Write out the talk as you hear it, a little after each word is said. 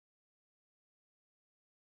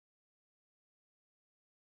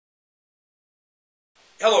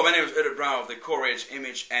Hello, my name is Edward Brown of the Courage,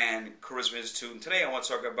 Image, and Charisma Institute. And today I want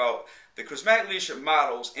to talk about the Charismatic Leadership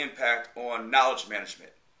Model's impact on knowledge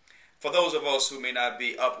management. For those of us who may not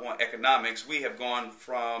be up on economics, we have gone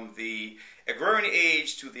from the agrarian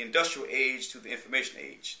age to the industrial age to the information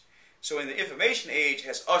age. So in the information age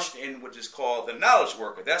has ushered in what is called the knowledge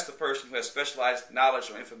worker. That's the person who has specialized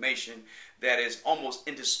knowledge or information that is almost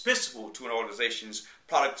indispensable to an organization's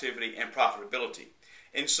productivity and profitability.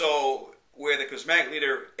 And so where the charismatic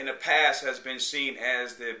leader in the past has been seen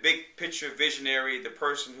as the big picture visionary, the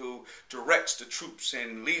person who directs the troops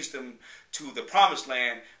and leads them to the promised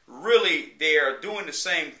land, really they are doing the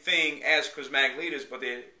same thing as charismatic leaders, but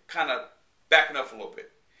they're kind of backing up a little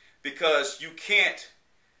bit. Because you can't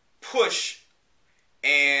push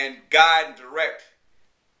and guide and direct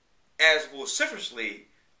as vociferously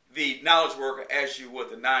the knowledge worker as you would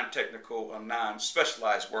the non-technical or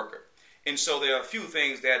non-specialized worker. And so there are a few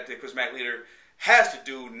things that the charismatic leader has to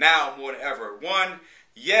do now more than ever. One,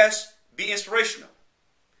 yes, be inspirational.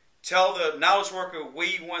 Tell the knowledge worker where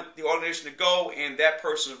you want the organization to go and that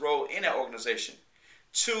person's role in that organization.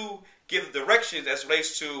 Two, give directions as it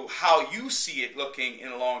relates to how you see it looking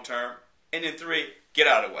in the long term. And then three, get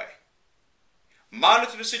out of the way.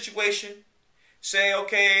 Monitor the situation. Say,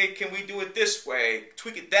 okay, can we do it this way?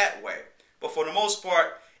 Tweak it that way. But for the most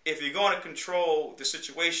part, if you're going to control the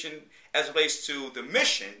situation as it relates to the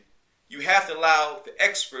mission, you have to allow the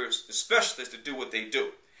experts, the specialists, to do what they do.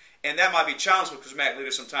 And that might be challenging for charismatic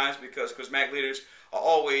leaders sometimes because charismatic leaders are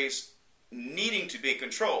always needing to be in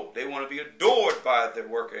control. They want to be adored by their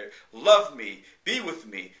worker, love me, be with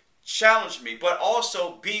me, challenge me, but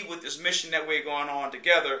also be with this mission that we're going on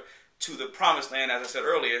together to the promised land, as I said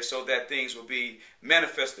earlier, so that things will be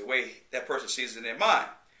manifest the way that person sees it in their mind.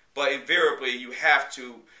 But invariably, you have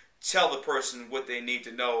to tell the person what they need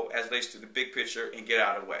to know as it relates to the big picture and get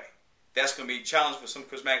out of the way. That's going to be a challenge for some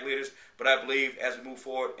charismatic leaders, but I believe as we move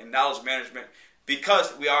forward in knowledge management,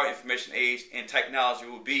 because we are information age and technology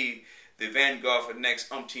will be the vanguard for the next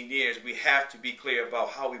umpteen years, we have to be clear about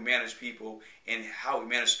how we manage people and how we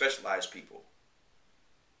manage specialized people.